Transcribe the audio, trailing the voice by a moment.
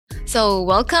So,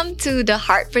 welcome to the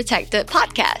Heart Protected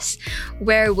podcast,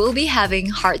 where we'll be having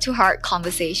heart to heart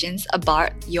conversations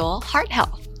about your heart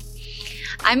health.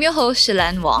 I'm your host,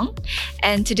 Shalane Wong,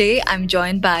 and today I'm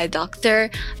joined by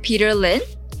Dr. Peter Lin,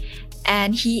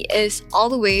 and he is all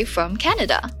the way from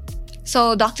Canada.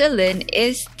 So, Dr. Lin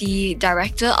is the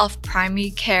Director of Primary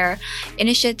Care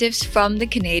Initiatives from the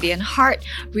Canadian Heart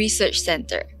Research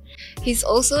Centre. He's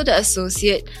also the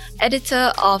Associate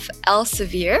Editor of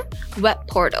Elsevier web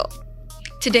portal.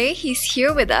 Today, he's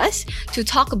here with us to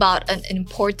talk about an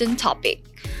important topic,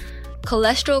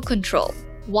 cholesterol control,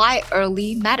 why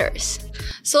early matters.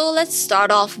 So let's start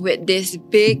off with this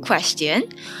big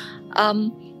question.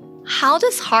 How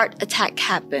does heart attack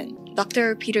happen?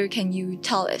 Dr. Peter, can you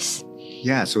tell us?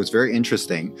 Yeah, so it's very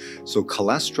interesting. So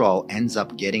cholesterol ends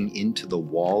up getting into the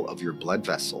wall of your blood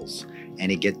vessels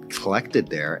and it gets collected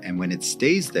there. And when it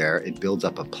stays there, it builds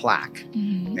up a plaque.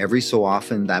 Mm-hmm. Every so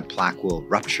often, that plaque will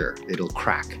rupture, it'll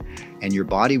crack. And your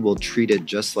body will treat it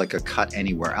just like a cut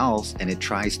anywhere else. And it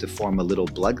tries to form a little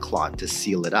blood clot to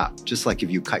seal it up. Just like if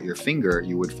you cut your finger,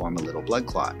 you would form a little blood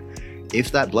clot.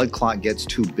 If that blood clot gets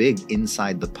too big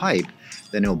inside the pipe,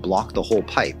 then it'll block the whole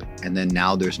pipe. And then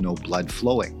now there's no blood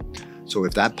flowing. So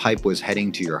if that pipe was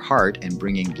heading to your heart and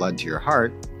bringing blood to your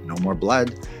heart, no more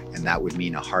blood, and that would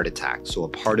mean a heart attack. So a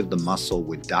part of the muscle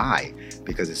would die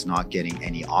because it's not getting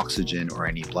any oxygen or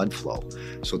any blood flow.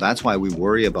 So that's why we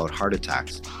worry about heart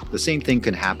attacks. The same thing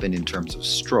can happen in terms of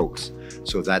strokes.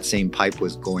 So if that same pipe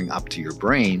was going up to your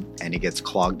brain and it gets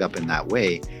clogged up in that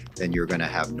way, then you're going to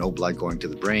have no blood going to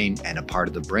the brain and a part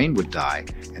of the brain would die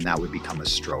and that would become a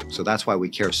stroke. So that's why we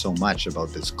care so much about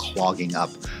this clogging up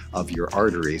of your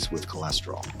arteries with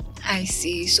cholesterol. I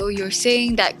see. So you're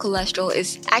saying that cholesterol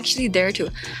is actually there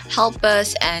to help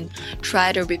us and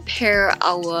try to repair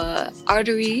our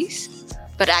arteries,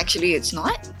 but actually it's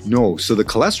not? No. So the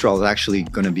cholesterol is actually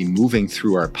going to be moving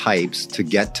through our pipes to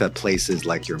get to places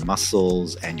like your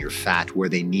muscles and your fat where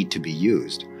they need to be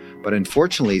used. But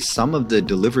unfortunately, some of the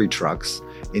delivery trucks,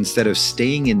 instead of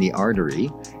staying in the artery,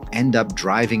 end up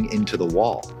driving into the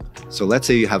wall. So let's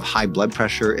say you have high blood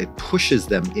pressure, it pushes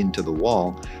them into the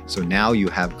wall. So now you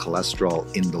have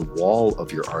cholesterol in the wall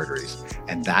of your arteries,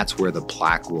 and that's where the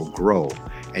plaque will grow.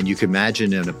 And you can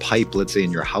imagine in a pipe, let's say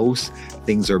in your house,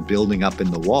 things are building up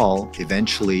in the wall.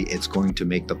 Eventually, it's going to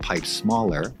make the pipe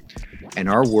smaller. And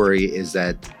our worry is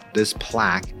that this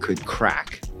plaque could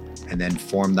crack and then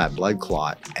form that blood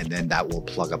clot, and then that will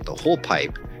plug up the whole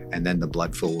pipe, and then the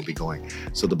blood flow will be going.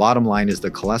 So the bottom line is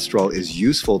the cholesterol is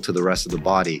useful to the rest of the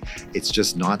body. It's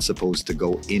just not supposed to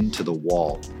go into the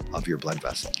wall of your blood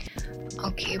vessel.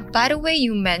 Okay, by the way,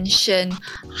 you mentioned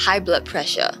high blood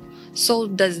pressure. So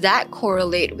does that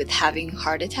correlate with having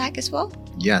heart attack as well?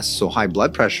 Yes, so high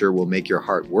blood pressure will make your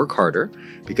heart work harder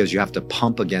because you have to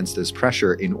pump against this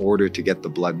pressure in order to get the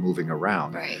blood moving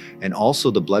around. Right. And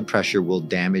also the blood pressure will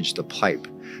damage the pipe.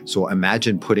 So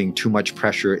imagine putting too much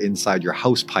pressure inside your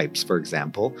house pipes, for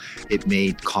example. It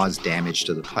may cause damage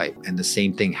to the pipe. And the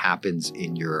same thing happens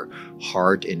in your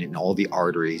heart and in all the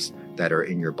arteries that are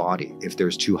in your body. If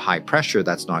there's too high pressure,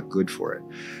 that's not good for it.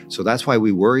 So that's why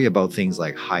we worry about things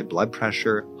like high blood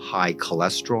pressure, high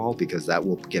cholesterol, because that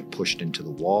will get pushed into the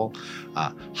wall,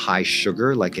 high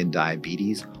sugar, like in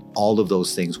diabetes. All of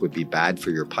those things would be bad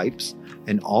for your pipes.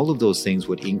 And all of those things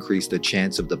would increase the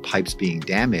chance of the pipes being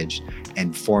damaged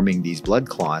and forming these blood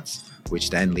clots, which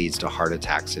then leads to heart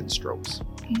attacks and strokes.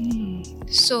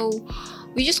 So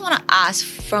we just want to ask,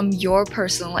 from your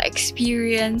personal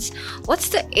experience, what's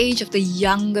the age of the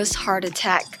youngest heart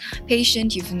attack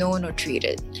patient you've known or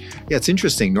treated? Yeah, it's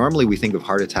interesting. Normally we think of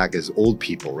heart attack as old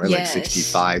people, right? Yes. Like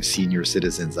 65, senior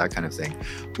citizens, that kind of thing.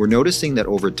 We're noticing that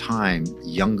over time,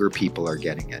 younger people are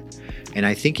getting it. And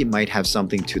I think it might have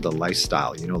something to the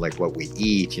lifestyle, like what we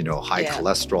eat, high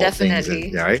cholesterol definitely.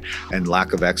 things, right? And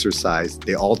lack of exercise.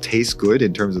 They all taste good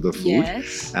in terms of the food.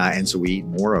 Yes. And so we eat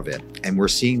more of it. And we're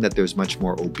seeing that there's much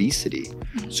more obesity.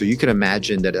 So you can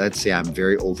imagine that, let's say I'm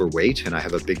very overweight and I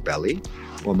have a big belly.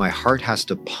 Well, my heart has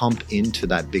to pump into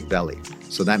that big belly.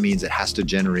 So that means it has to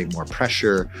generate more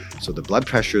pressure. So the blood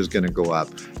pressure is going to go up.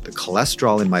 The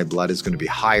cholesterol in my blood is going to be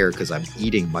higher because I'm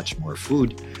eating much more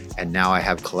food. And now I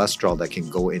have cholesterol that can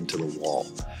go into the wall.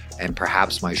 And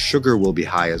perhaps my sugar will be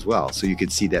high as well. So you can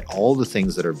see that all the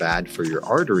things that are bad for your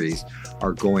arteries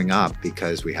are going up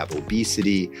because we have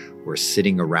obesity, we're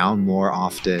sitting around more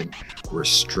often, we're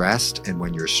stressed. And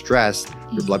when you're stressed,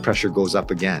 your blood pressure goes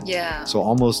up again. Yeah. So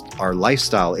almost our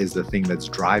lifestyle is the thing that's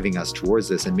driving us towards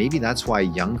this. And maybe that's why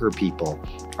younger people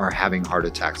are having heart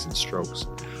attacks and strokes.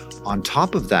 On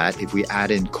top of that, if we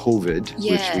add in COVID, which we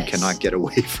Yes. cannot get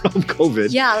away from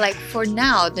COVID. Yeah, like for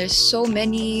now, there's so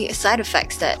many side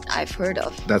effects that I've heard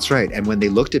of. That's right. And when they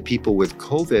looked at people with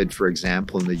COVID, for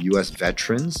example, in the US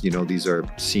veterans, these are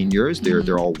seniors,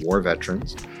 they're all war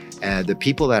veterans. And the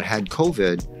people that had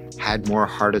COVID had more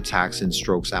heart attacks and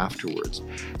strokes afterwards.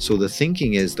 So the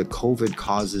thinking is the COVID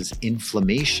causes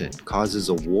inflammation, causes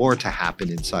a war to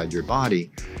happen inside your body.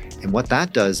 And what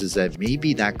that does is that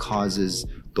maybe that causes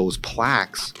those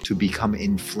plaques to become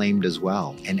inflamed as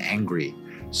well and angry.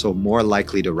 So more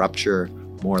likely to rupture,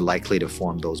 more likely to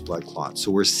form those blood clots.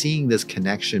 So we're seeing this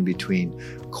connection between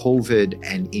COVID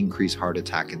and increased heart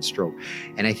attack and stroke.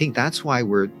 And I think that's why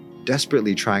we're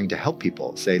desperately trying to help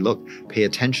people say, look, pay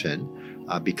attention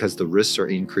because the risks are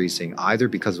increasing either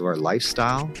because of our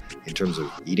lifestyle in terms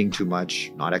of eating too much,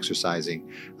 not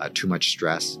exercising, too much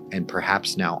stress, and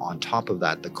perhaps now on top of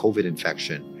that, the COVID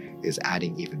infection is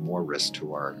adding even more risk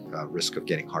to our risk of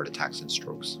getting heart attacks and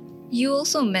strokes. You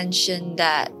also mentioned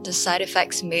that the side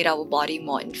effects made our body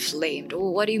more inflamed.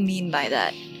 What do you mean by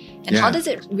that? And how does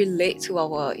it relate to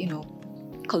our,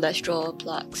 cholesterol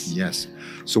plaques? Yes.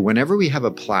 So whenever we have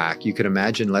a plaque, you can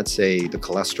imagine, let's say the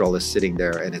cholesterol is sitting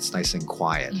there and it's nice and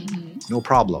quiet. No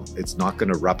problem. It's not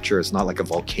going to rupture. It's not like a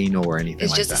volcano or anything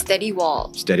It's like just that. a steady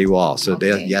wall. Steady wall. So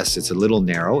Okay. yes, it's a little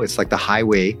narrow. It's like the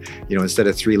highway, instead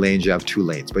of 3 lanes, you have 2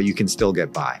 lanes, but you can still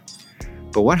get by.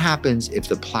 But what happens if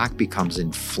the plaque becomes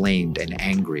inflamed and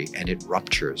angry and it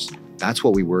ruptures? That's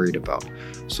what we worried about.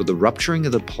 So the rupturing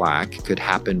of the plaque could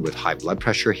happen with high blood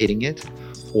pressure hitting it,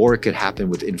 or it could happen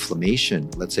with inflammation,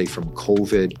 let's say from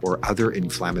COVID or other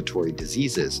inflammatory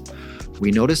diseases. We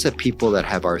notice that people that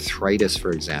have arthritis,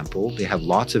 for example, they have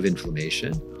lots of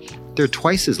inflammation. They're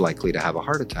twice as likely to have a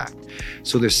heart attack.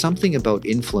 So there's something about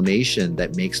inflammation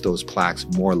that makes those plaques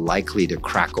more likely to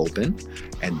crack open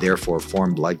and therefore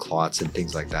form blood clots and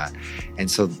things like that.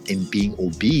 And so in being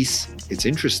obese, it's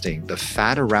interesting, the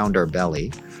fat around our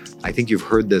belly, I think you've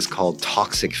heard this called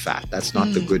toxic fat. That's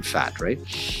not the good fat, right?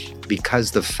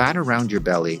 Because the fat around your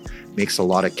belly makes a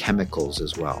lot of chemicals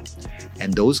as well.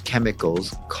 And those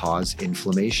chemicals cause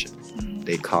inflammation.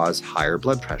 They cause higher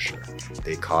blood pressure.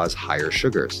 They cause higher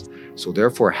sugars. So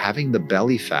therefore, having the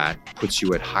belly fat puts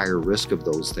you at higher risk of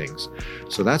those things.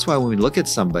 So that's why when we look at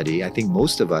somebody, I think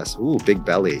most of us, big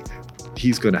belly,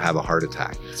 he's going to have a heart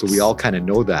attack. So we all kind of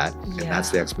know that, and that's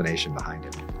the explanation behind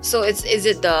it. So is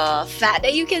it the fat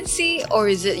that you can see, or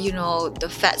is it, the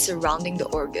fat surrounding the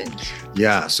organ?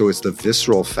 Yeah, so it's the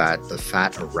visceral fat, the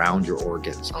fat around your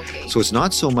organs. Okay. So it's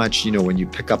not so much, when you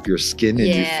pick up your skin and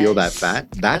you feel that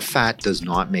fat. That Yes. fat does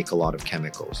not make a lot of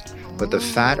chemicals. But the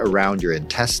fat around your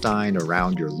intestine,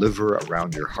 around your liver,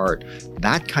 around your heart,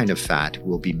 that kind of fat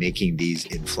will be making these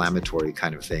inflammatory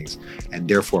kind of things, and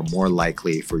therefore more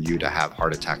likely for you to have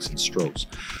heart attacks and strokes.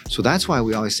 So that's why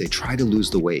we always say, try to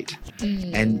lose the weight.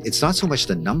 And it's not so much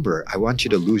the number. I want you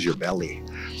to lose your belly.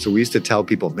 So we used to tell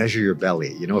people, measure your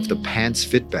belly. If the pants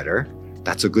fit better,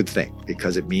 that's a good thing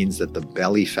because it means that the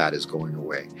belly fat is going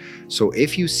away. So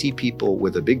if you see people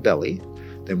with a big belly,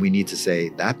 then we need to say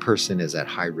that person is at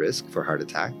high risk for heart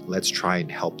attack. Let's try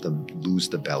and help them lose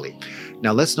the belly.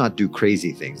 Now, let's not do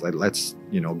crazy things. Like let's,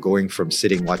 going from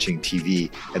sitting watching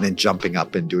TV and then jumping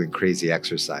up and doing crazy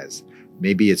exercise.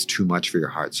 Maybe it's too much for your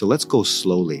heart. So let's go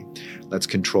slowly. Let's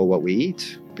control what we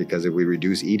eat, because if we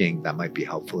reduce eating, that might be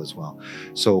helpful as well.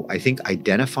 So I think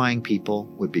identifying people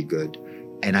would be good.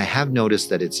 And I have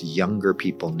noticed that it's younger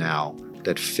people now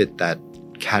that fit that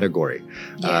category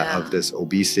of this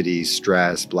obesity,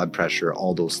 stress, blood pressure,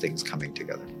 all those things coming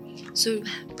together. So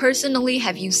personally,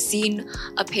 have you seen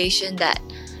a patient that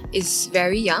is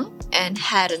very young and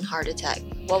had a heart attack?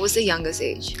 What was the youngest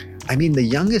age? I mean, the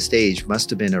youngest age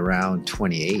must have been around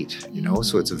 28,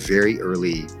 so it's a very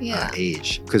early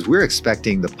age, because we're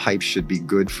expecting the pipes should be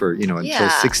good for, until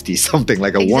 60 something,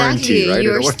 like a warranty, right?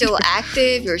 You're still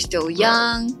active, you're still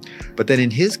young. But then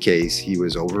in his case, he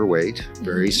was overweight,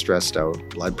 very stressed out,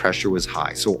 blood pressure was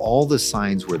high. So all the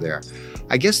signs were there.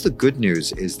 I guess the good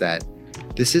news is that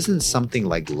this isn't something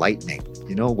like lightning,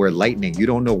 where lightning, you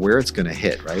don't know where it's going to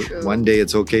hit, right? True. One day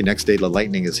it's okay, next day the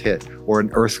lightning is hit, or an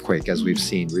earthquake, as we've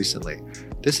seen recently.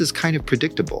 This is kind of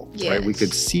predictable, right? We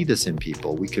could see this in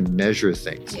people. We can measure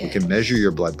things. We can measure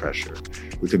your blood pressure.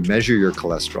 We can measure your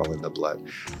cholesterol in the blood.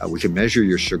 We can measure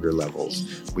your sugar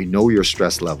levels. We know your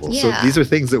stress levels. So these are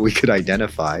things that we could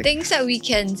identify. Things that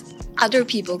other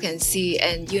people can see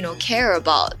and, care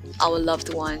about our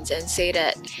loved ones and say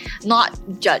that, not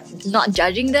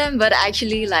judging them, but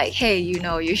actually like, hey,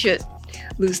 you should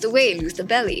lose the weight, lose the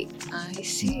belly. I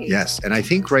see. Yes. And I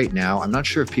think right now, I'm not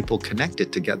sure if people connect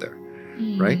it together.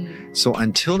 right? So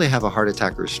until they have a heart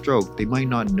attack or stroke, they might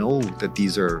not know that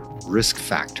these are risk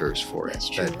factors for it. That's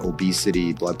true. That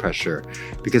obesity, blood pressure,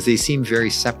 because they seem very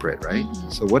separate, right?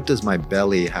 So what does my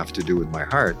belly have to do with my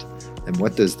heart? And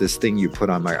what does this thing you put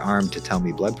on my arm to tell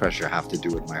me blood pressure have to do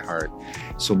with my heart?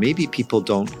 So maybe people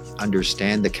don't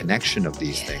understand the connection of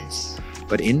these things.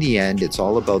 But in the end, it's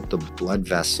all about the blood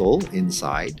vessel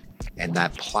inside and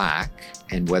that plaque,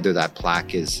 and whether that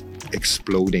plaque is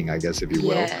exploding, I guess, if you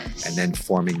will, and then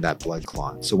forming that blood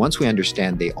clot. So once we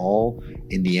understand they all,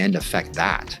 in the end, affect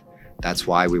that, that's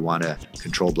why we want to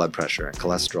control blood pressure and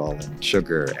cholesterol and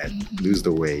sugar and lose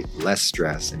the weight, less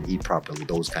stress, and eat properly,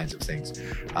 those kinds of things.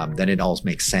 Then it all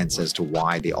makes sense as to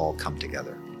why they all come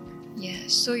together. Yeah,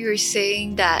 so you're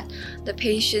saying that the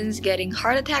patients getting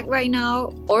heart attack right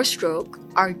now or stroke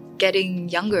are getting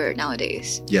younger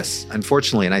nowadays. Yes,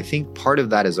 unfortunately. And I think part of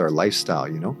that is our lifestyle,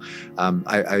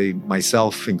 I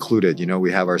myself included,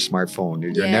 we have our smartphone.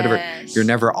 You're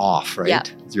never off, right? Yeah.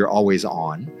 You're always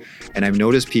on. And I've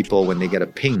noticed people when they get a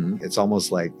ping, it's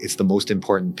almost like it's the most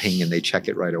important ping and they check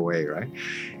it right away, right?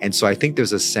 And so I think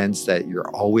there's a sense that you're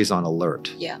always on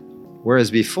alert. Yeah.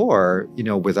 Whereas before,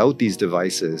 without these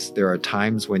devices, there are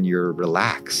times when you're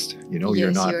relaxed. You're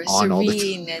not on all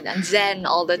the time. And zen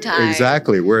all the time.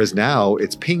 Exactly. Whereas now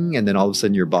it's ping, and then all of a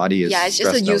sudden your body is it's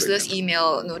just a useless again.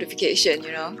 email notification.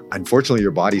 Unfortunately,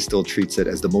 your body still treats it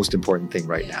as the most important thing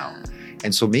right now.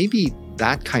 And so maybe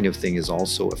that kind of thing is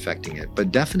also affecting it.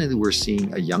 But definitely we're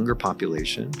seeing a younger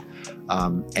population.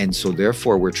 And so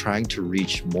therefore we're trying to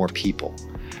reach more people.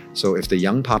 So if the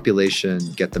young population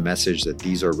get the message that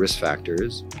these are risk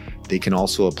factors, they can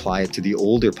also apply it to the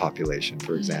older population,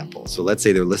 for example. So let's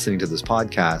say they're listening to this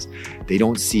podcast, they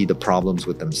don't see the problems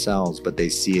with themselves, but they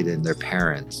see it in their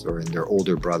parents or in their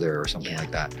older brother or something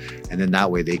like that. And then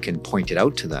that way they can point it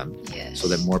out to them so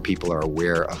that more people are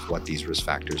aware of what these risk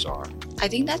factors are. I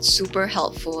think that's super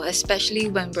helpful, especially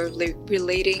when we're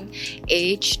relating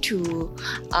age to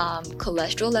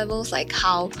cholesterol levels, like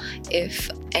how if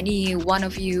any one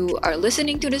of you are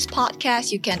listening to this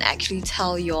podcast, you can actually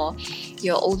tell your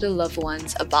older loved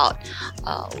ones about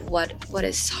what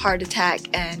is heart attack.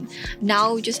 And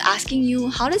now just asking you,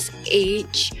 how does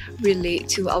age relate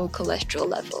to our cholesterol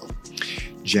level?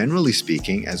 Generally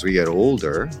speaking, as we get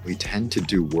older, we tend to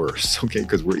do worse,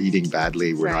 because we're eating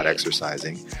badly, we're not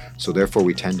exercising. So therefore,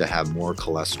 we tend to have more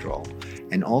cholesterol.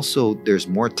 And also, there's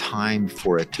more time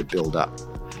for it to build up.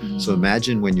 So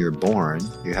imagine when you're born,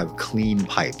 you have clean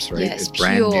pipes, right? Yes, it's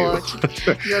brand new.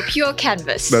 You're pure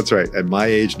canvas. That's right. At my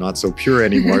age, not so pure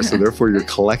anymore. So therefore, you're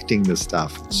collecting this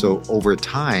stuff. So over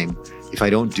time, if I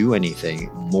don't do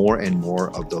anything, more and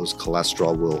more of those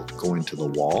cholesterol will go into the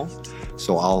wall.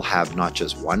 So I'll have not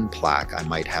just one plaque, I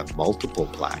might have multiple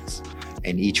plaques.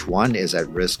 And each one is at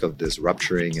risk of this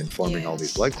rupturing and forming all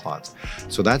these blood clots.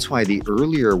 So that's why the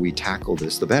earlier we tackle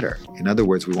this, the better. In other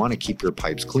words, we want to keep your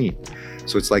pipes clean.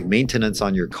 So it's like maintenance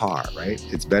on your car, right?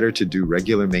 It's better to do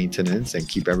regular maintenance and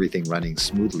keep everything running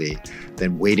smoothly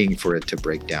than waiting for it to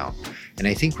break down. And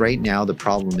I think right now the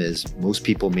problem is most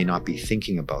people may not be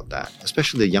thinking about that,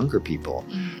 especially the younger people.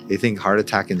 They think heart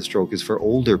attack and stroke is for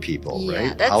older people,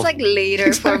 right? That's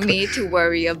later for me to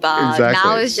worry about.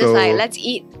 Now it's just let's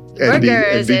eat and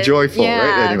be joyful,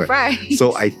 right? Anyway, right.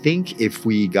 So I think if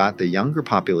we got the younger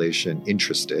population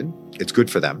interested, it's good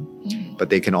for them, but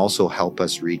they can also help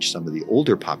us reach some of the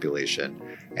older population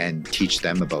and teach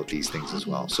them about these things as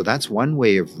well. So that's one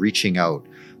way of reaching out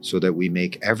so that we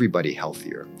make everybody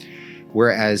healthier.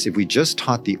 Whereas if we just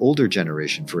taught the older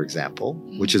generation, for example,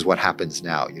 which is what happens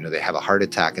now, they have a heart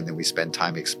attack and then we spend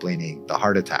time explaining the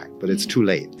heart attack, but it's too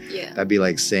late. That'd be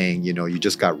like saying, you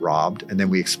just got robbed and then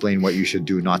we explain what you should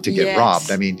do not to get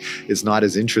robbed. I mean, it's not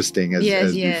as interesting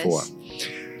as before.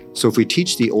 So if we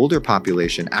teach the older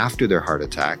population after their heart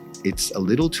attack, it's a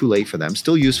little too late for them,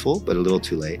 still useful, but a little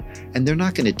too late. And they're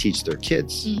not going to teach their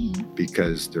kids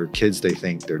because their kids, they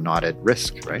think they're not at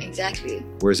risk, right? Exactly.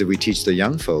 Whereas if we teach the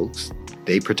young folks,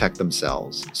 they protect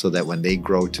themselves so that when they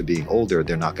grow to being older,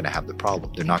 they're not going to have the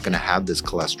problem. They're not going to have this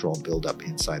cholesterol buildup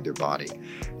inside their body.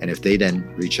 And if they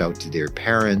then reach out to their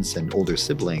parents and older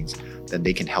siblings, then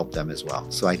they can help them as well.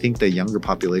 So I think the younger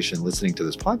population listening to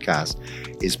this podcast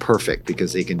is perfect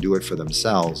because they can do it for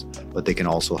themselves, but they can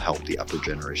also help the upper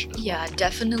generation as well. Yeah,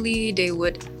 definitely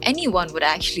anyone would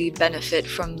actually benefit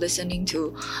from listening to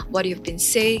what you've been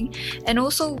saying. And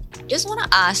also, just want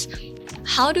to ask,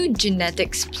 how do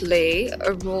genetics play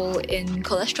a role in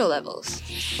cholesterol levels?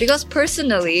 Because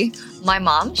personally, my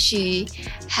mom, she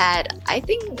had, I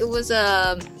think it was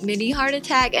a mini heart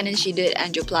attack, and then she did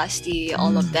angioplasty,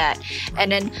 all of that.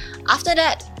 And then after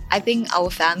that, I think our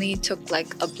family took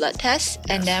like a blood test,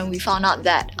 and then we found out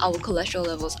that our cholesterol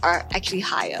levels are actually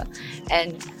higher.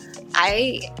 And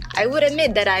I would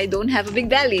admit that I don't have a big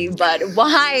belly, but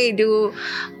why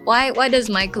does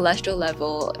my cholesterol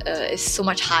level is so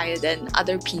much higher than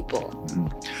other people?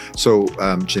 So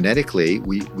genetically,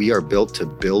 we are built to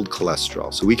build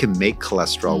cholesterol. So we can make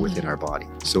cholesterol within our body.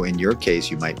 So in your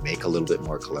case, you might make a little bit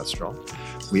more cholesterol.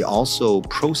 We also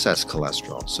process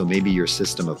cholesterol. So maybe your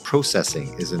system of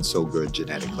processing isn't so good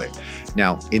genetically.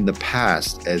 Now, in the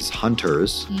past, as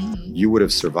hunters, you would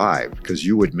have survived because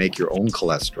you would make your own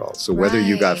cholesterol. So whether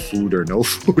you got food or no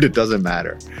food, it doesn't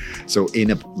matter. So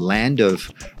in a land of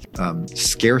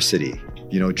scarcity,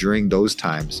 during those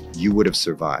times, you would have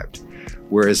survived.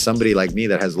 Whereas somebody like me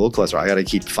that has low cholesterol, I got to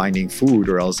keep finding food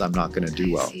or else I'm not going to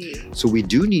do well. So we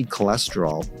do need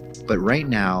cholesterol, but right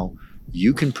now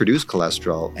you can produce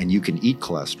cholesterol and you can eat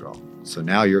cholesterol. So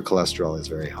now your cholesterol is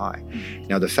very high.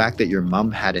 Now, the fact that your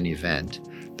mom had an event,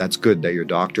 that's good that your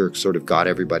doctor sort of got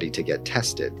everybody to get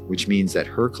tested, which means that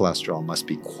her cholesterol must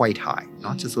be quite high,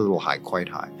 not just a little high, quite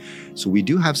high. So we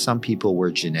do have some people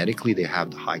where genetically they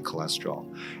have the high cholesterol,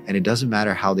 and it doesn't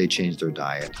matter how they change their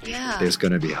diet, there's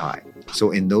going to be high.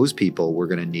 So in those people, we're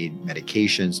going to need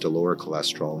medications to lower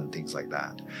cholesterol and things like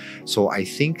that. So I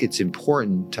think it's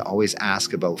important to always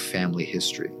ask about family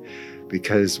history,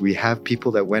 because we have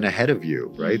people that went ahead of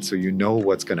you, right? So you know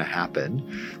what's going to happen.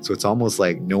 So it's almost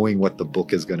like knowing what the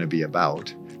book is going to be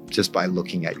about just by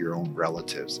looking at your own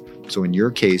relatives. So in your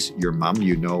case, your mom,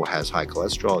 has high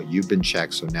cholesterol. You've been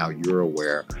checked, so now you're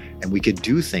aware. And we could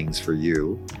do things for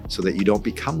you so that you don't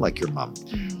become like your mom,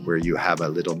 where you have a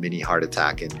little mini heart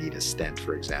attack and need a stent,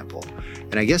 for example.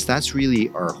 And I guess that's really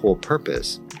our whole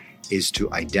purpose, is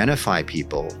to identify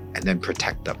people and then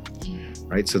protect them.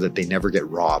 Right? So that they never get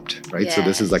robbed, right? So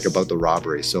this is like about the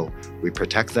robbery. So we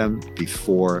protect them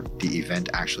before the event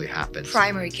actually happens.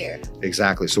 Primary care.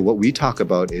 Exactly. So what we talk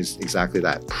about is exactly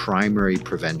that, primary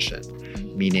prevention,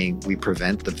 meaning we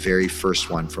prevent the very first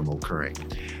one from occurring.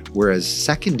 Whereas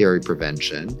secondary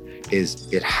prevention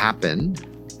is it happened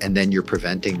and then you're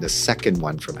preventing the second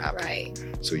one from happening. Right.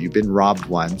 So you've been robbed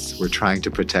once, we're trying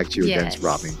to protect you against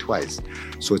robbing twice.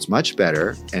 So it's much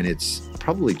better, and it's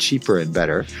probably cheaper and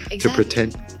better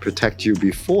to protect you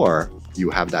before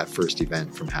you have that first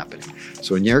event from happening.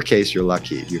 So in your case, you're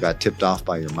lucky. You got tipped off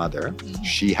by your mother.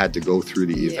 She had to go through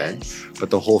the event, but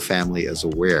the whole family is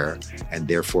aware, and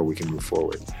therefore we can move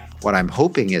forward. What I'm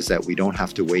hoping is that we don't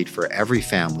have to wait for every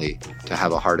family to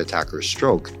have a heart attack or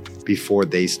stroke before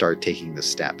they start taking the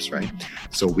steps, right?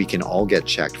 So we can all get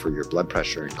checked for your blood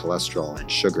pressure and cholesterol and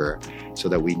sugar so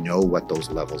that we know what those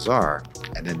levels are.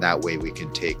 And then that way we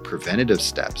can take preventative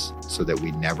steps so that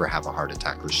we never have a heart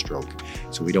attack or stroke.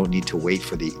 So we don't need to wait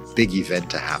for the big event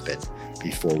to happen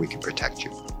before we can protect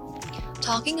you.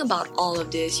 Talking about all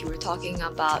of this, you were talking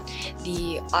about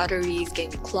the arteries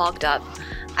getting clogged up.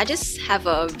 I just have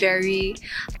a very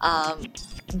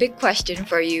big question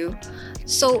for you.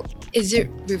 So, is it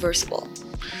reversible?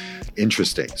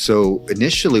 Interesting. So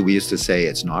initially we used to say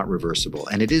it's not reversible,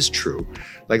 and it is true.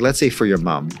 Like, let's say for your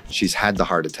mom, she's had the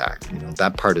heart attack.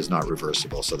 That part is not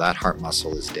reversible. So that heart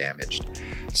muscle is damaged.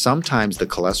 Sometimes the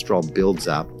cholesterol builds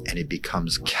up and it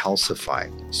becomes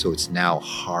calcified. So it's now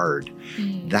hard.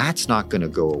 That's not going to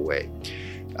go away.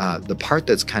 The part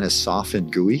that's kind of soft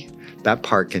and gooey, that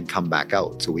part can come back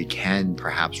out. So we can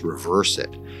perhaps reverse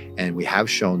it. And we have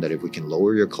shown that if we can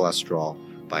lower your cholesterol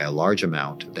by a large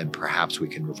amount, then perhaps we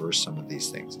can reverse some of these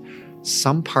things.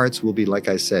 Some parts will be, like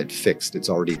I said, fixed. It's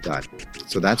already done.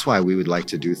 So that's why we would like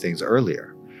to do things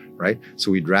earlier, right? So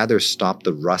we'd rather stop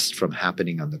the rust from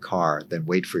happening on the car than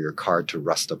wait for your car to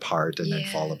rust apart and then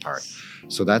fall apart.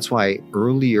 So that's why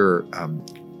earlier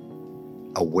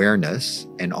awareness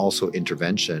and also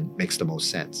intervention makes the most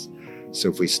sense. So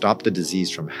if we stop the disease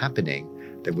from happening,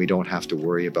 then we don't have to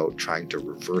worry about trying to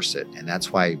reverse it. And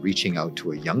that's why reaching out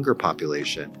to a younger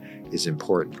population is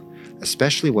important,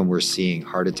 especially when we're seeing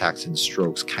heart attacks and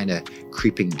strokes kind of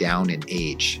creeping down in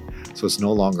age. So it's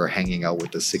no longer hanging out with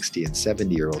the 60 and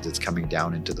 70-year-olds, it's coming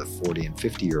down into the 40 and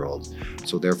 50-year-olds.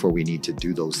 So therefore we need to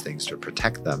do those things to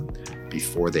protect them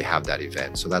before they have that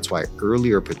event. So that's why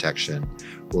earlier protection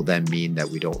will then mean that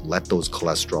we don't let those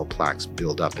cholesterol plaques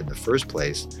build up in the first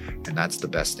place. And that's the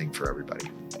best thing for everybody.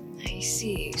 I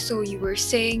see. So you were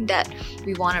saying that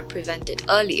we want to prevent it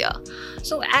earlier.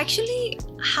 So actually,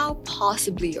 how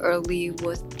possibly early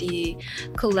would the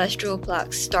cholesterol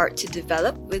plaques start to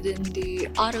develop within the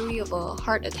artery of a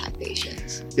heart attack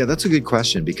patient? Yeah, that's a good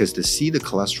question, because to see the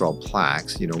cholesterol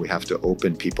plaques, we have to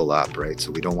open people up, right? So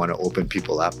we don't want to open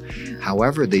people up.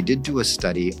 However, they did do a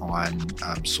study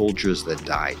on soldiers that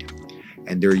died.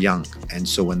 and they're young. And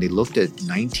so when they looked at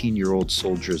 19-year-old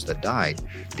soldiers that died,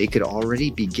 they could already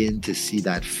begin to see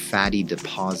that fatty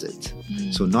deposit.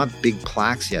 So not big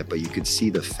plaques yet, but you could see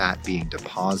the fat being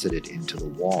deposited into the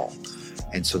wall.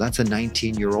 And so that's a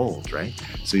 19-year-old, right?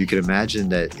 So you could imagine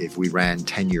that if we ran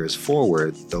 10 years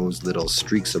forward, those little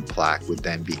streaks of plaque would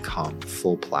then become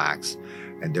full plaques.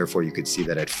 And therefore, you could see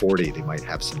that at 40, they might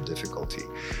have some difficulty.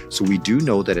 So we do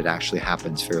know that it actually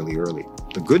happens fairly early.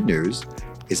 The good news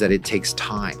is that it takes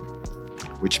time,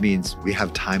 which means we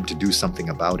have time to do something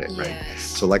about it, right? Yes.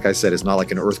 So like I said, it's not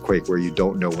like an earthquake where you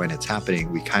don't know when it's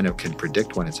happening. We kind of can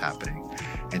predict when it's happening.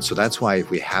 And so that's why if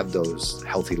we have those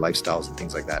healthy lifestyles and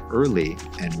things like that early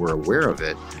and we're aware of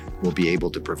it, we'll be able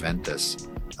to prevent this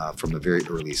from a very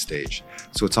early stage.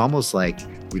 So it's almost like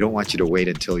we don't want you to wait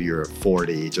until you're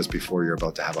 40, just before you're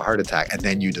about to have a heart attack, and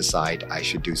then you decide I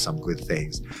should do some good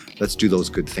things. Let's do those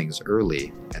good things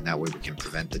early, and that way we can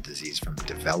prevent the disease from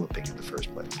developing in the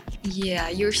first place. Yeah,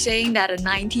 you're saying that a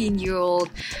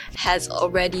 19-year-old has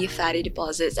already fatty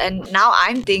deposits. And now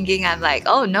I'm thinking, I'm like,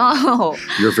 oh no.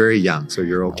 You're very young, so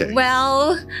you're okay.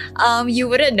 Well, you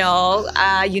wouldn't know.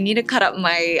 You need to cut up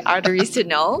my arteries to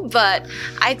know. But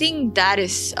I think that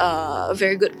is a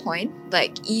very good point.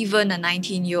 Like even a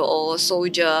 19-year-old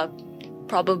soldier,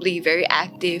 probably very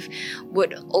active,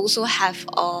 would also have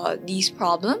these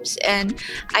problems. And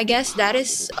I guess that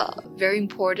is very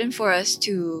important for us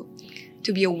to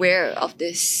be aware of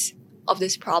this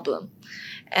problem.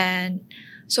 And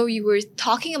so you were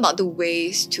talking about the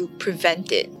ways to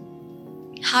prevent it.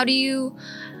 How do you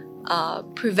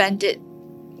prevent it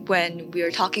when we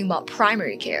are talking about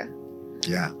primary care?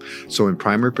 Yeah. So in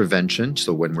primary prevention,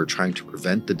 so when we're trying to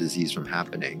prevent the disease from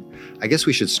happening, I guess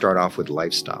we should start off with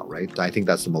lifestyle, right? I think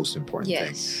that's the most important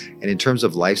thing. And in terms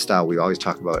of lifestyle, we always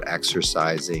talk about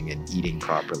exercising and eating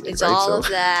properly. It's right? all of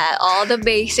that, all the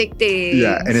basic things.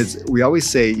 Yeah. And we always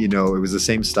say, it was the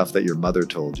same stuff that your mother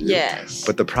told you. Yes.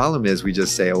 But the problem is we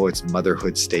just say, it's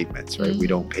motherhood statements, right? We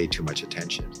don't pay too much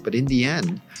attention. But in the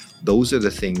end, those are the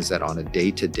things that on a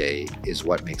day-to-day is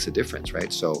what makes a difference,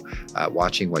 right? So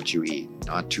watching what you eat,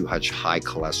 not too much high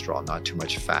cholesterol, not too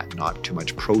much fat, not too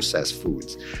much processed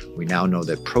foods. We now know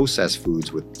that processed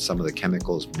foods with some of the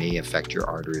chemicals may affect your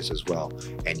arteries as well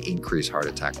and increase heart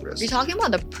attack risk. You're talking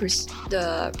about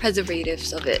the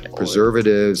preservatives of it.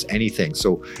 Preservatives, anything.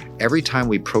 So every time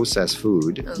we process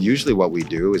food, usually what we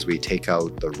do is we take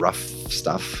out the rough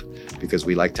stuff, because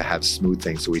we like to have smooth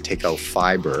things. So we take out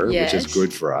fiber, which is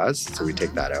good for us. So we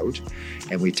take that out.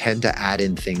 And we tend to add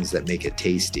in things that make it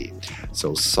tasty.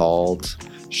 So salt,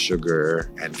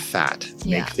 sugar, and fat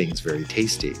make things very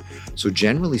tasty. So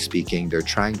generally speaking, they're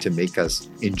trying to make us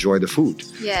enjoy the food.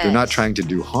 Yes. They're not trying to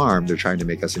do harm. They're trying to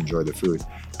make us enjoy the food.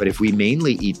 But if we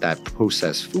mainly eat that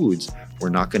processed foods, we're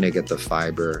not going to get the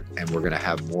fiber, and we're going to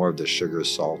have more of the sugar,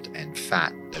 salt, and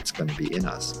fat that's going to be in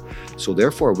us. So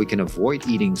therefore, we can avoid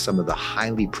eating some of the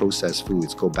highly processed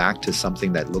foods, go back to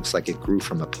something that looks like it grew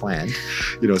from a plant,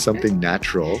 something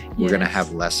natural. We're going to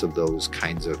have less of those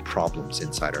kinds of problems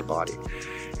inside our body.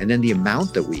 And then the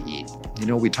amount that we eat.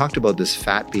 We talked about this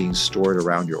fat being stored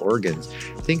around your organs.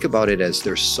 Think about it as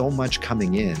there's so much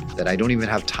coming in that I don't even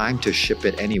have time to ship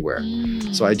it anywhere.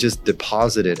 So I just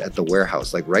deposit it at the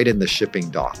warehouse, like right in the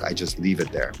shipping dock. I just leave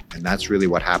it there. And that's really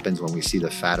what happens when we see the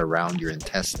fat around your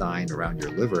intestine, around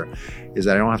your liver, is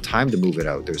that I don't have time to move it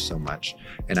out. There's so much.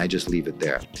 And I just leave it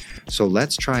there. So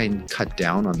let's try and cut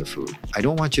down on the food. I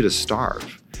don't want you to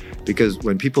starve. Because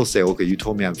when people say, okay, you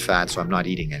told me I'm fat, so I'm not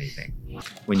eating anything.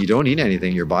 When you don't eat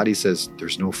anything, your body says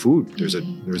there's no food. There's a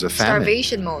famine.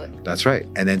 Starvation mode. That's right.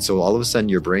 And then so all of a sudden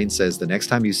your brain says the next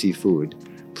time you see food,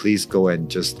 please go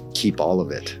and just keep all of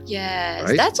it. Yes.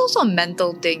 Right? That's also a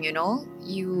mental thing,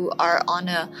 You are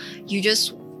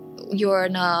you're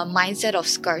in a mindset of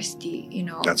scarcity,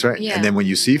 That's right. Yeah. And then when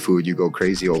you see food, you go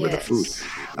crazy over the food.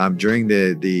 During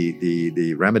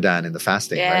the Ramadan and the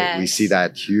fasting, right? We see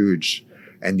that huge.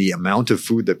 And the amount of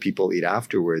food that people eat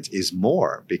afterwards is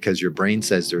more because your brain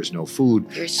says there's no food.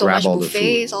 There's so grab much all buffets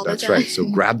the food. all the That's time. right. So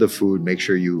grab the food, make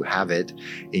sure you have it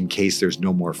in case there's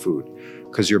no more food.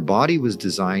 Because your body was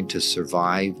designed to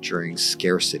survive during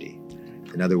scarcity.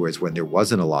 In other words, when there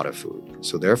wasn't a lot of food.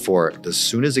 So therefore, as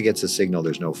soon as it gets a signal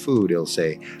there's no food, it'll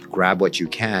say, grab what you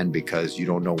can because you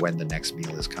don't know when the next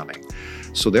meal is coming.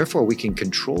 So therefore, we can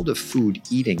control the food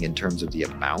eating in terms of the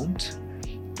amount,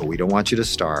 but we don't want you to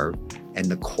starve. And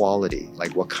the quality,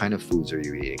 like what kind of foods are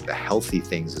you eating? The healthy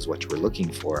things is what we're looking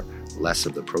for, less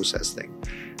of the processed thing.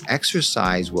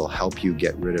 Exercise will help you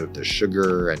get rid of the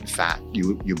sugar and fat.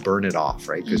 You burn it off,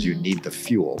 right? Because you need the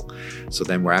fuel. So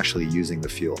then we're actually using the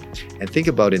fuel. And think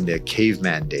about in the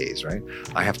caveman days, right?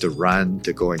 I have to run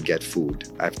to go and get food.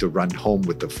 I have to run home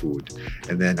with the food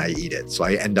and then I eat it. So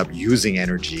I end up using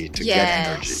energy to get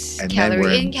energy. And calorie then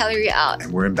we're in, calorie out.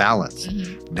 And we're in balance.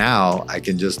 Now I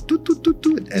can just do,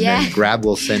 and then Grab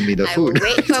will send me the food. I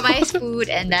will wait for my food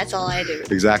and that's all I do.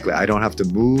 Exactly. I don't have to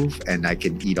move and I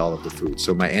can eat all of the food.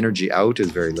 So my energy out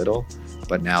is very little,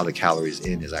 but now the calories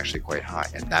in is actually quite high.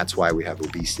 And that's why we have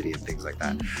obesity and things like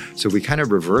that. So we kind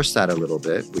of reverse that a little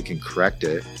bit. We can correct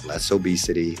it. Less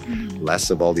obesity, less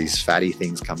of all these fatty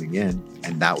things coming in.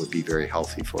 And that would be very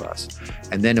healthy for us.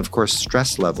 And then, of course,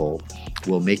 stress level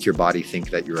will make your body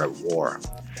think that you're at war.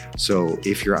 So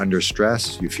if you're under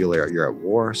stress, you feel like you're at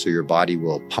war. So your body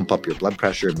will pump up your blood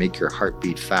pressure, make your heart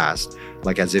beat fast,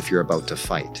 like as if you're about to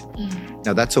fight.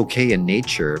 Now that's okay in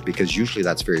nature because usually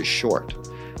that's very short.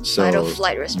 So, fight or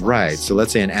flight response. Right. So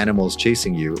let's say an animal is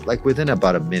chasing you, like within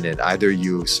about a minute, either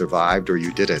you survived or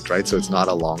you didn't, right? So it's not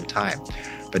a long time.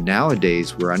 But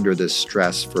nowadays we're under this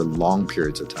stress for long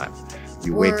periods of time.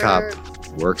 You wake up,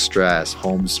 work stress,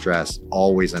 home stress,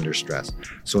 always under stress.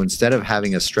 So instead of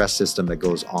having a stress system that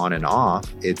goes on and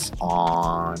off, it's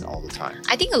on all the time.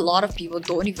 I think a lot of people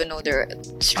don't even know they're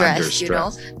stressed, you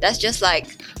know? That's just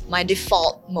like my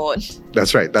default mode.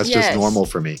 That's right. That's just normal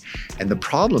for me. And the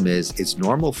problem is it's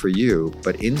normal for you,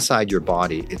 but inside your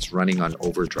body, it's running on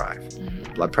overdrive.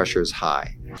 Blood pressure is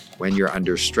high. When you're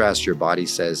under stress, your body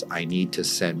says, I need to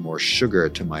send more sugar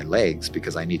to my legs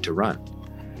because I need to run.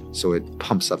 So it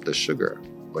pumps up the sugar,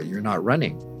 but you're not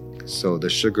running. So the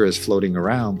sugar is floating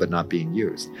around, but not being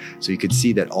used. So you can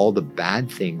see that all the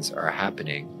bad things are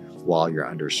happening while you're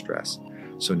under stress.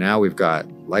 So now we've got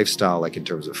lifestyle, like in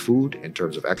terms of food, in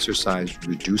terms of exercise,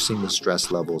 reducing the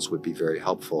stress levels would be very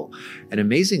helpful. And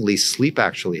amazingly, sleep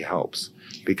actually helps.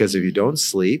 Because if you don't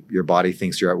sleep, your body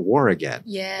thinks you're at war again.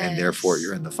 And therefore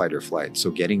you're in the fight or flight.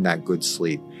 So getting that good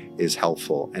sleep is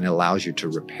helpful and allows you to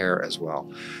repair as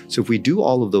well. So if we do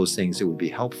all of those things, it would be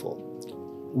helpful.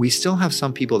 We still have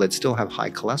some people that still have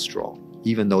high cholesterol,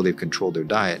 even though they've controlled their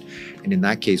diet. And in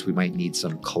that case, we might need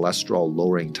some cholesterol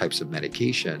lowering types of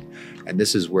medication. And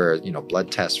this is where,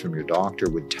 blood tests from your doctor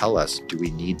would tell us, do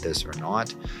we need this or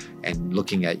not? And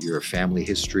looking at your family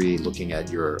history, looking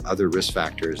at your other risk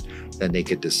factors, then they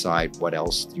could decide what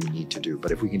else you need to do.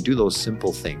 But if we can do those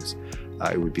simple things,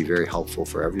 it would be very helpful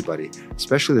for everybody,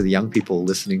 especially the young people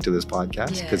listening to this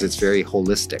podcast, because it's very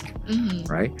holistic,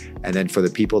 right? And then for the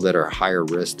people that are higher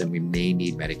risk, then we may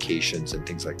need medications and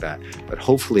things like that. But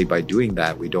hopefully by doing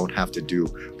that, we don't have to do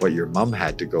what your mom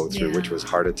had to go through, which was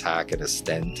heart attack and a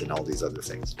stent and all these other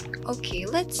things. Okay,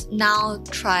 let's now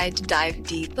try to dive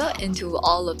deeper into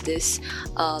all of these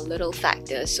little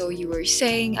factors. So you were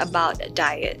saying about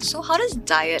diet. So how does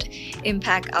diet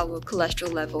impact our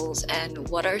cholesterol levels, and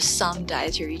what are some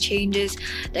dietary changes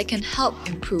that can help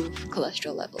improve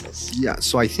cholesterol levels? Yeah,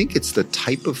 so I think it's the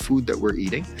type of food that we're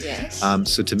eating. Yes.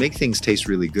 So to make things taste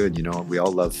really good, we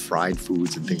all love fried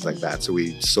foods and things like that. So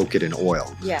we soak it in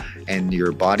oil. Yeah. And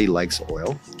your body likes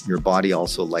oil. Your body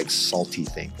also likes salty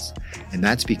things. And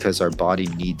that's because our body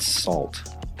needs salt.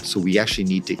 So we actually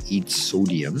need to eat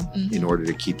sodium in order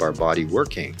to keep our body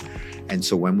working. And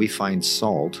so when we find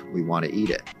salt, we want to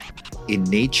eat it. In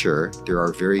nature, there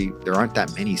aren't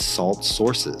that many salt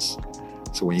sources.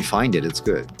 So when you find it, it's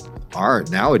good.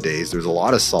 Nowadays, there's a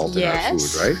lot of salt in our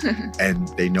food, right? And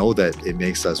they know that it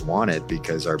makes us want it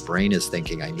because our brain is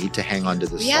thinking, I need to hang on to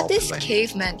the salt. We have this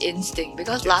caveman instinct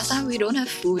because last time we don't have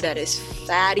food that is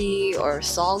fatty or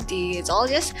salty. It's all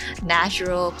just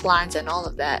natural plants and all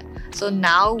of that. So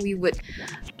now we would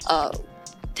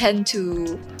tend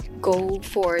to go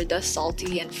for the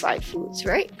salty and fried foods,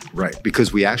 right? Right,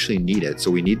 because we actually need it. So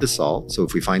we need the salt. So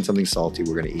if we find something salty,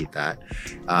 we're going to eat that.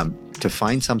 To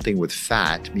find something with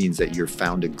fat means that you've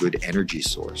found a good energy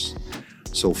source.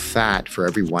 So fat, for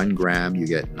every 1 gram, you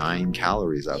get 9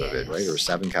 calories out of it, right? Or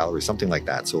 7 calories, something like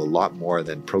that. So a lot more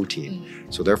than protein.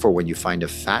 So therefore, when you find a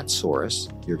fat source,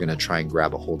 you're going to try and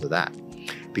grab a hold of that.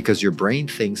 Because your brain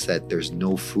thinks that there's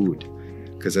no food.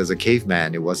 Because as a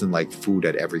caveman, it wasn't like food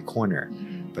at every corner.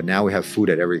 But now we have food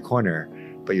at every corner,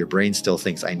 but your brain still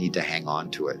thinks I need to hang on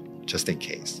to it just in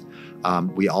case.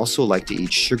 We also like to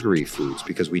eat sugary foods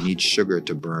because we need sugar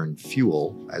to burn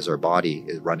fuel as our body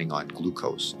is running on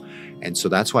glucose. And so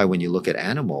that's why when you look at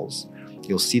animals,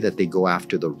 you'll see that they go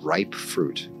after the ripe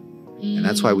fruit. And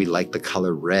that's why we like the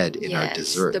color red in our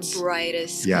desserts. The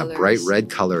brightest Yeah, colors. bright red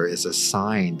color is a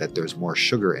sign that there's more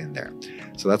sugar in there.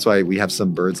 So that's why we have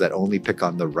some birds that only pick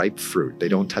on the ripe fruit. They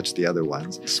don't touch the other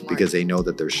ones Smart. because they know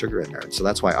that there's sugar in there. So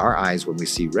that's why our eyes, when we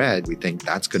see red, we think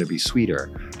that's going to be sweeter.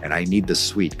 And I need the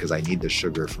sweet because I need the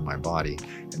sugar for my body.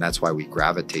 And that's why we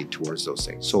gravitate towards those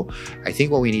things. So I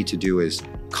think what we need to do is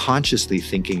consciously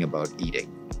thinking about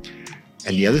eating.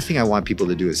 And the other thing I want people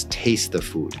to do is taste the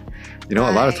food. You know,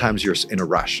 a lot of times you're in a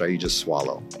rush, right? You just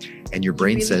swallow. And your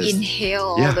brain really says,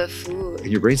 inhale all the food.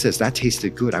 and your brain says, that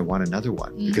tasted good. I want another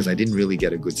one because I didn't really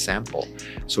get a good sample.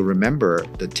 So remember,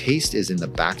 the taste is in the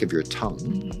back of your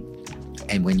tongue.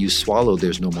 And when you swallow,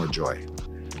 there's no more joy.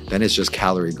 Then it's just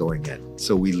calorie going in.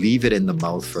 So we leave it in the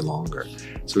mouth for longer.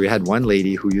 So we had one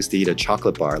lady who used to eat a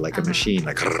chocolate bar like a machine,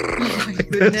 like,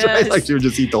 that's right, like she would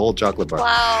just eat the whole chocolate bar.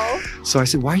 Wow. So I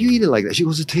said, why are you eating it like that? She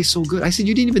goes, it tastes so good. I said,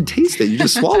 you didn't even taste it. You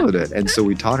just swallowed it. And so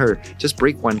we taught her, just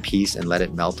break one piece and let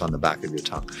it melt on the back of your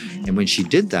tongue. And when she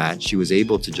did that, she was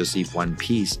able to just eat one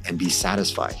piece and be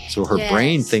satisfied. So her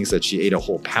brain thinks that she ate a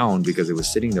whole pound because it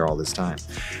was sitting there all this time.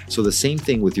 So the same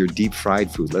thing with your deep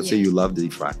fried food. Let's say you love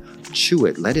deep fried. Chew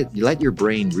it. Let your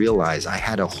brain realize I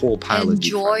had a whole pile of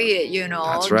deep fried. Enjoy it, you know.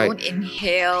 That's right. Don't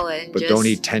inhale and but don't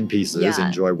eat 10 pieces.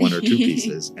 Enjoy 1 or 2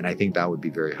 pieces. And I think that would be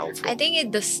very helpful. I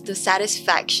think the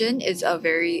satisfaction is a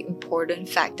very important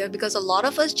factor because a lot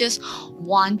of us just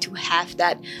want to have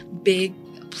that big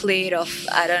plate of,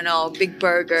 I don't know, big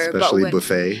burger. Especially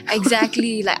buffet.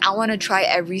 Exactly. Like I want to try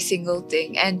every single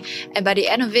thing. And by the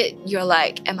end of it, you're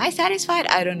like, am I satisfied?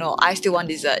 I don't know. I still want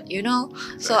dessert, you know?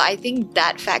 Right. So I think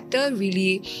that factor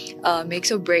really makes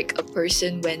or break a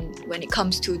person when it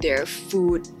comes to their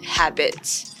food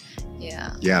habits.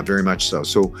 Yeah. Yeah, very much so.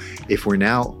 So if we're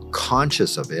now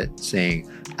conscious of it,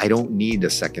 saying, I don't need a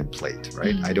second plate,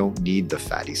 right? I don't need the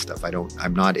fatty stuff.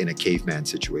 I'm not in a caveman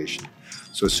situation.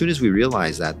 So as soon as we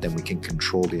realize that, then we can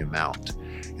control the amount.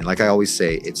 And like I always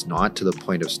say, it's not to the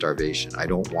point of starvation. I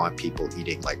don't want people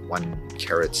eating like 1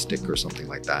 carrot stick or something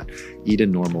like that. Eat a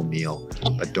normal meal,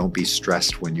 but don't be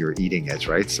stressed when you're eating it,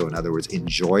 right? So in other words,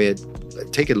 enjoy it.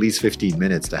 Take at least 15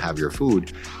 minutes to have your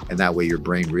food. And that way your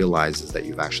brain realizes that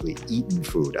you've actually eaten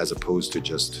food as opposed to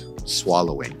just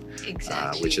swallowing.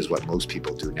 Exactly. Which is what most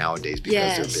people do nowadays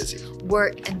because they're busy.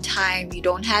 Work and time, you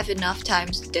don't have enough time.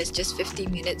 There's just 50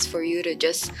 minutes for you to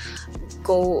just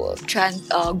go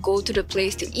to the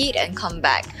place to eat and come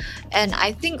back. And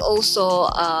I think also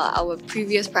our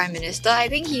previous Prime Minister, I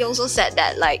think he also said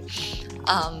that like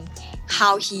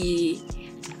how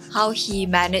he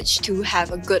managed to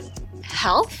have a good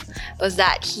health was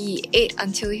that he ate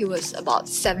until he was about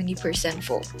 70%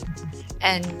 full.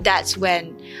 And that's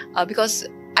when, because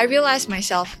I realized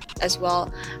myself as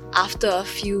well, after a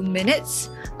few minutes,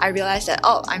 I realized that,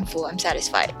 oh, I'm full, I'm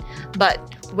satisfied. But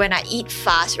when I eat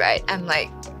fast, right, I'm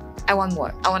like, I want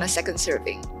more. I want a second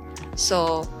serving.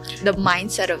 So the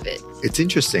mindset of it. It's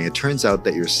interesting. It turns out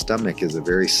that your stomach is a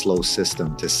very slow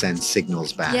system to send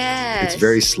signals back. Yes. It's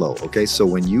very slow. Okay. So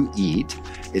when you eat,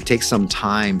 it takes some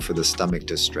time for the stomach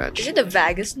to stretch. Is it the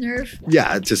vagus nerve?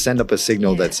 Yeah, to send up a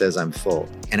signal that says I'm full.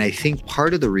 And I think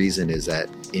part of the reason is that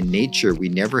in nature, we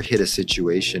never hit a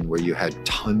situation where you had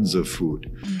tons of food,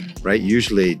 right?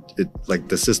 Usually, like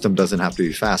the system doesn't have to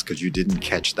be fast because you didn't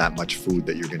catch that much food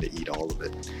that you're going to eat all of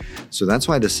it. So that's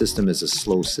why the system is a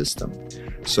slow system.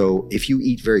 So if you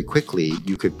eat very quickly,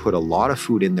 you could put a lot of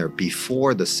food in there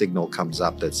before the signal comes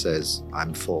up that says,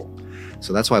 I'm full.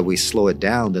 So that's why we slow it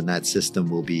down, then that system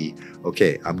will be,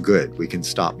 okay, I'm good. We can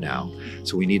stop now.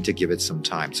 So we need to give it some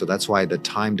time. So that's why the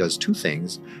time does 2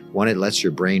 things. One, it lets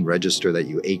your brain register that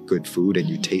you ate good food and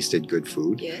you tasted good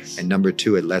food. Yes. And number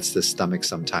 2, it lets the stomach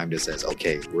some time to says,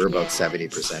 okay, we're about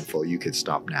 70% full. You could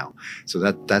stop now. So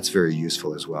that's very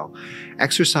useful as well.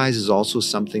 Exercise is also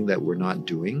something that we're not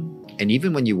doing. And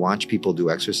even when you watch people do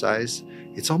exercise,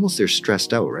 it's almost they're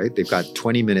stressed out, right? They've got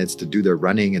 20 minutes to do their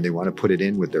running and they want to put it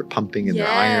in with their pumping and their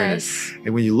iron.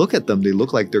 And when you look at them, they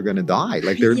look like they're going to die.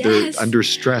 Like they're under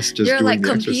stress just doing like the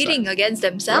competing exercise. Against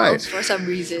themselves for some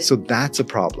reason. So that's a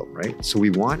problem, right? So we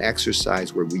want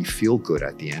exercise where we feel good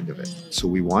at the end of it. So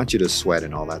we want you to sweat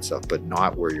and all that stuff, but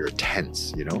not where you're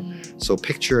tense, you know? So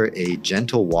picture a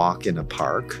gentle walk in a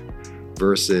park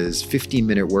versus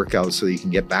 15-minute workout so you can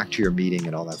get back to your meeting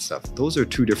and all that stuff. Those are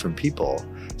 2 different people.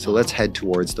 So let's head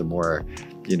towards the more,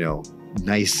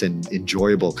 nice and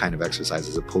enjoyable kind of exercise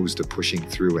as opposed to pushing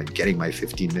through and getting my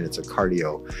 15 minutes of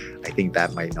cardio. I think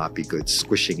that might not be good,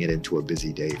 squishing it into a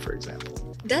busy day, for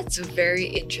example. That's a very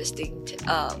interesting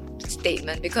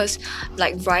statement, because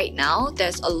like right now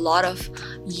there's a lot of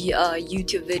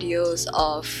YouTube videos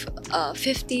of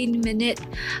 15-minute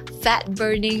fat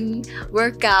burning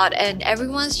workout, and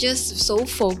everyone's just so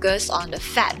focused on the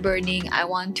fat burning. I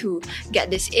want to get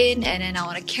this in, and then I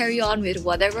want to carry on with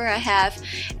whatever I have.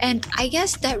 And I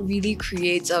guess that really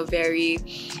creates a very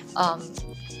a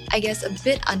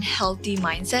bit unhealthy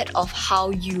mindset of how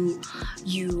you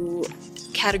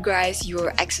categorize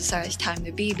your exercise time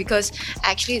to be, because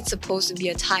actually it's supposed to be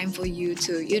a time for you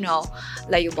to,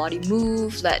 let your body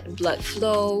move, let blood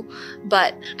flow.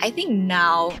 But I think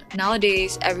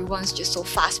nowadays everyone's just so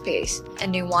fast paced,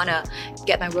 and they want to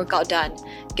get my workout done,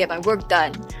 get my work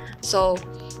done. So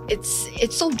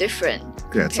it's so different.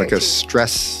 Yeah, it's like a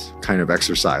stress kind of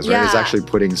exercise, right? It's actually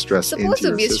putting stress into your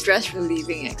system. It's supposed to be a stress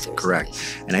relieving exercise.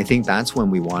 Correct. And I think that's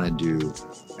when we want to do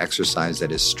exercise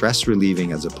that is stress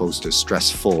relieving as opposed to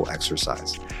stressful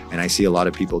exercise. And I see a lot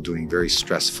of people doing very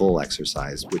stressful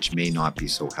exercise, which may not be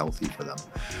so healthy for them.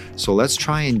 So let's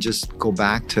try and just go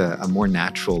back to a more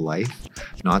natural life,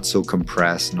 not so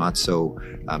compressed, not so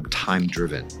time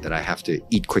driven, that I have to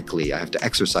eat quickly, I have to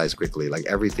exercise quickly, like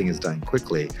everything is done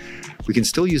quickly. We can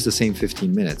still use the same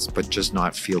 15 minutes, but just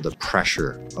not feel the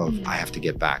pressure of I have to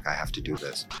get back, I have to do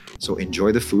this. So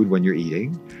enjoy the food when you're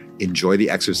eating, enjoy the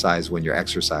exercise when you're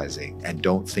exercising, and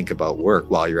don't think about work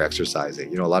while you're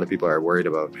exercising. A lot of people are worried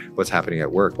about what's happening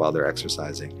at work while they're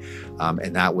exercising.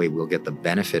 And that way we'll get the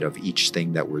benefit of each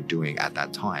thing that we're doing at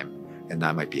that time. And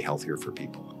that might be healthier for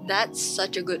people. That's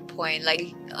such a good point.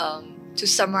 To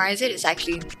summarize it, it's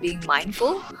actually being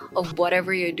mindful of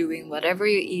whatever you're doing, whatever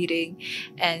you're eating,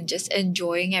 and just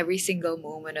enjoying every single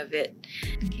moment of it.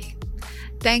 Okay.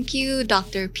 Thank you,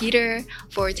 Dr. Peter,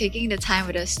 for taking the time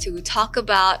with us to talk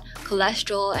about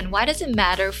cholesterol and why does it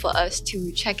matter for us to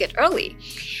check it early.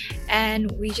 And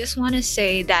we just want to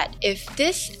say that if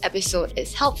this episode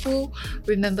is helpful,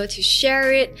 remember to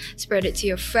share it, spread it to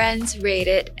your friends, rate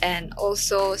it, and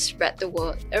also spread the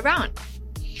word around.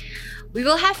 We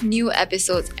will have new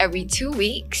episodes every 2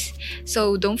 weeks,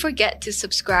 so don't forget to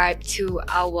subscribe to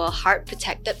our Heart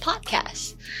Protected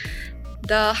podcast.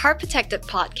 The Heart Protected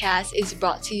podcast is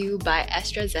brought to you by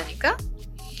AstraZeneca.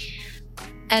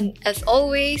 And as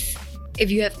always,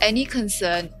 if you have any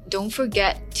concern, don't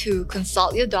forget to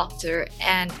consult your doctor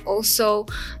and also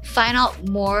find out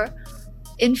more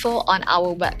info on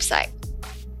our website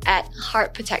at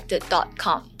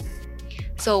heartprotected.com.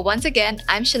 So once again,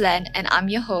 I'm Shalene and I'm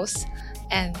your host,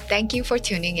 and thank you for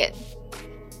tuning in.